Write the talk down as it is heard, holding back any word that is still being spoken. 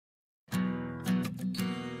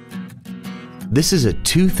This is a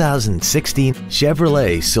 2016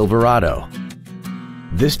 Chevrolet Silverado.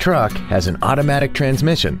 This truck has an automatic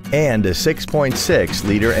transmission and a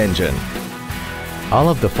 6.6-liter engine. All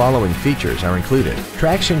of the following features are included: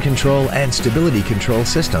 traction control and stability control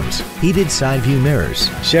systems, heated side view mirrors,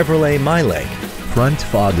 Chevrolet MyLink, front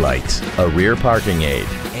fog lights, a rear parking aid,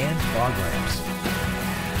 and fog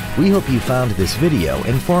lamps. We hope you found this video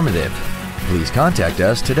informative. Please contact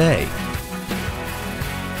us today.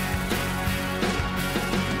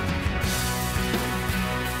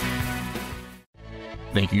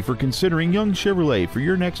 Thank you for considering Young Chevrolet for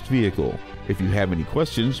your next vehicle. If you have any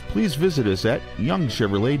questions, please visit us at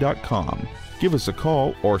youngchevrolet.com. Give us a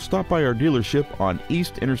call or stop by our dealership on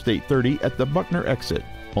East Interstate 30 at the Buckner exit,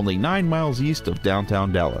 only 9 miles east of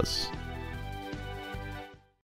downtown Dallas.